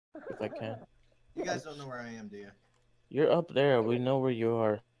if I can. You guys don't know where I am, do you? You're up there. We know where you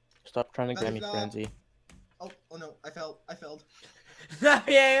are. Stop trying to get me, Stop. Franzy. Oh no, I failed. Not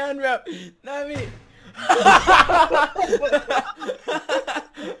me, hang on, bro. Not me.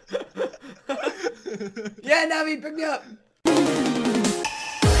 Yeah, Navi, pick me up.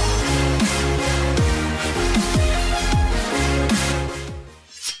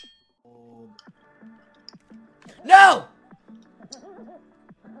 No!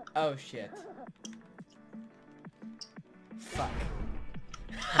 Oh shit. Fuck.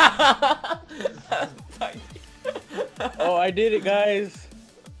 Fuck. Oh, I did it, guys.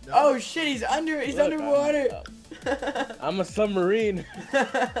 No. Oh shit, he's underwater. I'm a submarine.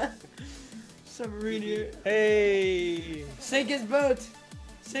 Submarine here. Hey. Sink his boat.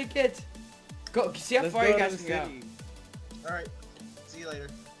 Sink it. Go. See how Let's far go you to guys the can go. city. All right. See you later.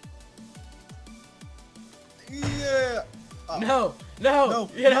 Yeah. Oh. No, no, No,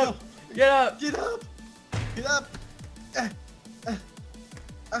 get no. up, get up. Get up. Get up.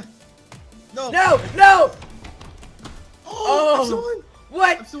 No. No, no. Oh. I'm Oh, still in.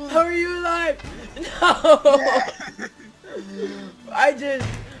 what? I'm still in. How are you alive? No. I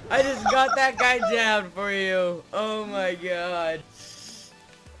just got that guy down for you. Oh my god.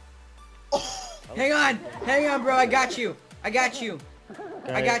 Oh. Hang on, bro. I got you. I got you.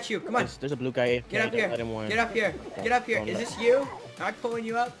 I Guys, got you. Come on. There's a blue guy. Get up here. Let him win. Get up here. Get up here. Is this you? Am I pulling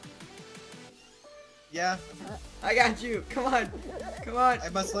you up? Yeah. I got you. Come on. Come on. I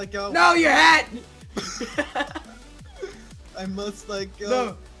must let go. No, your hat. I must let go.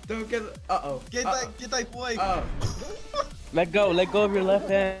 No, don't get. Uh-oh. Get that boy. Oh. Let go of your left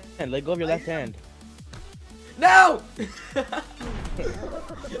hand. Let go of your left hand. No!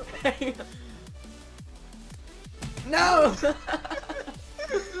 No!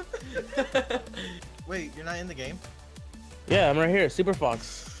 Wait, you're not in the game? Yeah, I'm right here. Super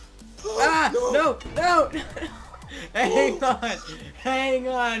Fox. Ah! No! No! Hang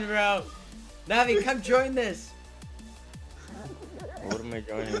on, bro. Navi, come join this. What am I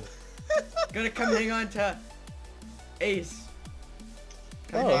joining? Gotta come hang on to Ace.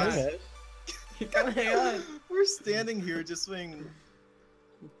 Come Oh, hang on. okay. Come hang on. We're standing here just swing.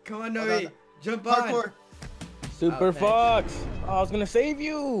 Come on, Hold Navi. on. Jump on. Parkour. Super Oh, thank Fox. Oh, I was gonna save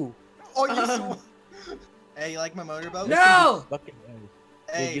you. Oh, you're so. Hey, you like my motorboat? No! Fucking dude,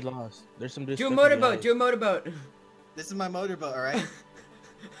 Hey, you lost. There's some. Do a motorboat. Do a motorboat. this is my motorboat, all right?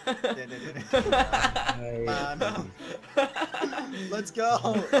 No. Let's go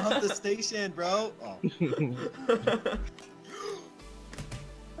up the station, bro. Oh.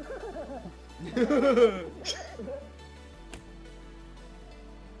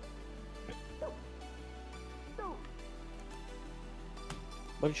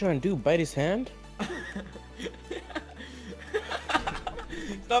 What are you trying to do? Bite his hand?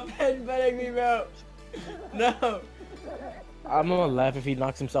 Stop headbutting me, bro. No. I'm gonna laugh if he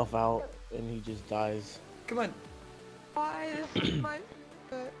knocks himself out and he just dies. Come on. Why? This is my.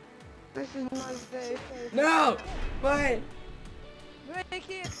 This is my safe. No! Wait! But I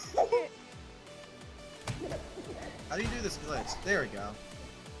can't. How do you do this glitch? There we go.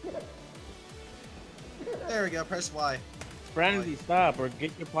 There we go. Press Y. Franzy, stop or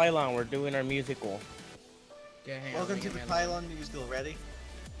get your pylon. We're doing our musical. Okay, hang on, Welcome let to me the get my- pylon musical. Ready?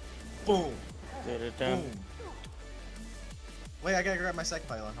 Boom. Boom. Wait, I gotta grab my second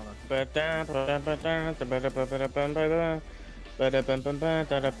pylon. Hold on.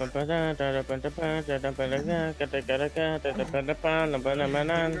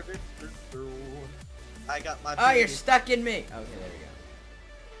 I got my. Oh, you're baby. stuck in me. Okay, there we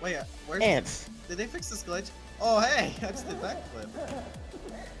go. Wait, where's? Ants. Did they fix this glitch? Oh, hey, I just did backflip.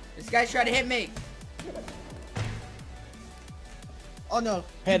 This guy's trying to hit me. Oh no,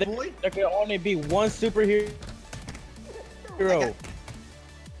 Hey, hey, boy. there can only be one superhero. Okay.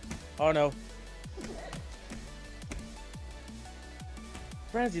 Oh no.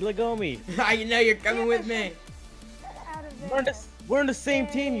 Franzy, let go of me. I know you're coming with me. We're in the same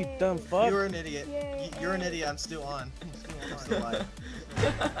team, you dumb fuck. You're an idiot. You're an idiot. I'm still on. I'm still alive.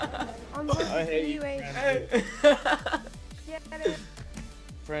 I hate you, Anyway, Franzy. get it.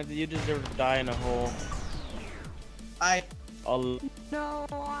 Franzy, you deserve to die in a hole. I'll... No,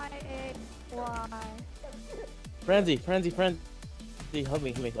 why? Why? Franzy, help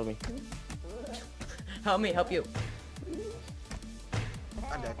me, help me. Help me, help you.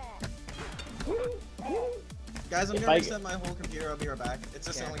 I'm dead. Guys, I'm If gonna I- reset my whole computer. I'll be right back. It's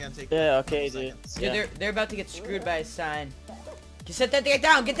just Okay. only gonna take. Yeah, okay, dude. seconds. Dude, Yeah. they're about to get screwed by a sign. You said that to get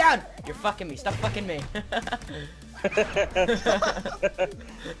down, get down! You're fucking me, stop fucking me.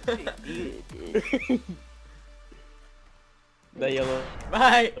 That yellow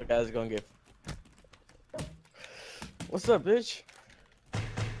Bye. guy's gonna get. What's up, bitch?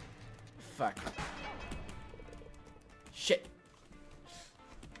 Fuck. Shit.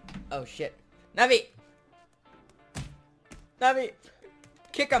 Oh shit. Navi. Navi.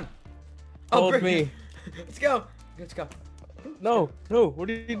 Kick him. Hold bring- me. Let's go. Let's go. No, no. What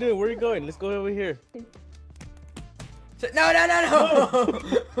are you doing? Where are you going? Let's go over here. No, no, no,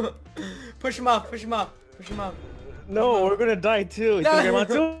 no. Push him off. Push him off. Push him off. No, we're gonna die too. He's gonna grab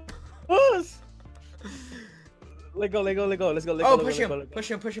onto us. Let go, let go, let go. Let's go, let go. Oh, let push go, him. let go,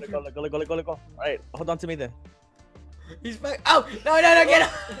 Push him. Push him. let go, let go, let go, let go, let go. All right, hold on to me then. He's back. Oh, no, no, no, get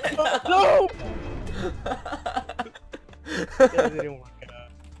him. No. Yeah, it didn't work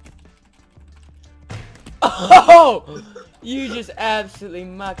out. Oh, you just absolutely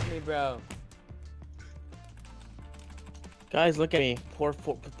mucked me, bro. Guys, look at me. Poor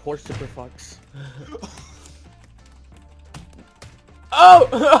super fox. Oh!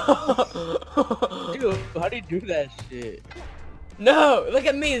 Dude, how do you do that shit? No, look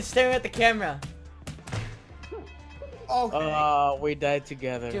at me staring at the camera. Okay. We died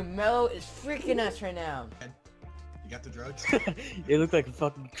together. Dude, Mello is freaking us right now. You got the drugs? It looked like a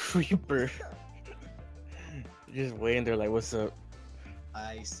fucking creeper. Just waiting there like, what's up?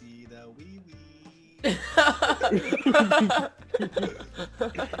 I see the wee wee.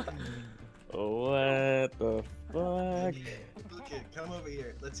 What the fuck? Okay, come over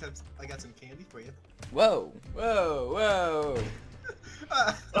here. Let's have. I got some candy for you. Whoa, whoa,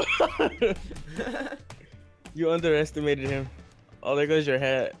 whoa. You underestimated him. Oh, there goes your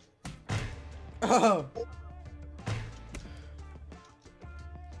hat. Oh.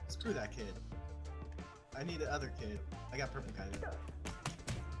 Screw that kid. I need the other kid. I got purple guy.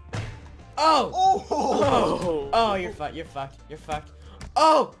 Oh. Oh! Oh. Oh, you're fucked. You're fucked. You're fucked.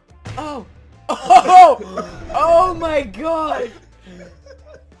 Oh. Oh. Oh. Oh my god.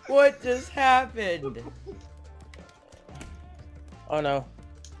 What just happened? Oh no.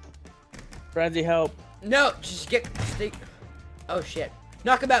 Franzy, help. No, just get stay. Oh shit.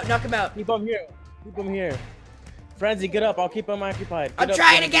 Knock him out. Knock him out. Keep him here. Keep him here. Franzy, get up. I'll keep him occupied. I'm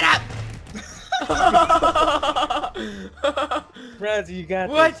trying to get up. Franzy, you got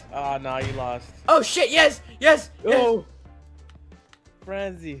What? this. Oh, no, you lost. Oh shit. Yes. Yes. Yes. Oh.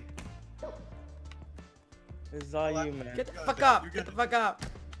 Franzy. This is all you, man. Get the fuck up. Get the fuck up.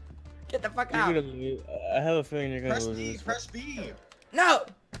 Get the fuck You're out. gonna lose. I have a feeling you're gonna Press lose B. this. Press B. No.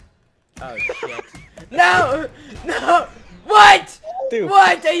 Oh shit. No. No. What? Dude.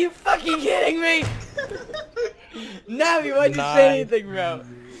 What? Are you fucking kidding me? Navi, why'd you say anything, bro?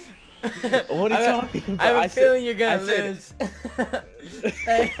 What are you talking about? I have a feeling you're I gonna said- lose.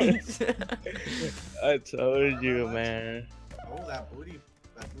 Thanks. I told you, man. Oh, that booty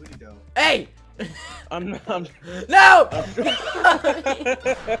dough. Hey! I'm No!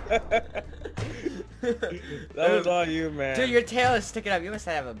 That was all you, man. Dude, your tail is sticking up. You must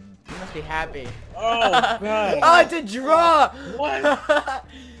be happy. Oh god. Oh, it's a draw! What?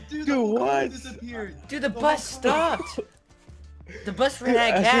 Dude, Dude, the what? disappeared. Dude, the bus stopped. The bus ran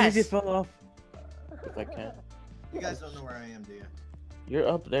out of As soon as you gas. fell off. If I can. You guys don't know where I am, do you? You're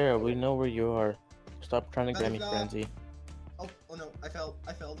up there. We know where you are. Stop trying to get me, Stop. Franzy. Oh no, I fell.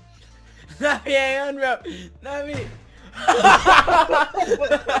 Navi, hang on, bro. Navi.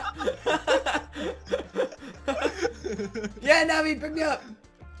 Yeah, Navi, pick me up.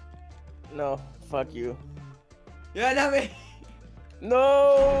 No, fuck you. Yeah, Navi.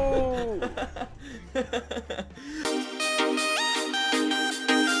 No!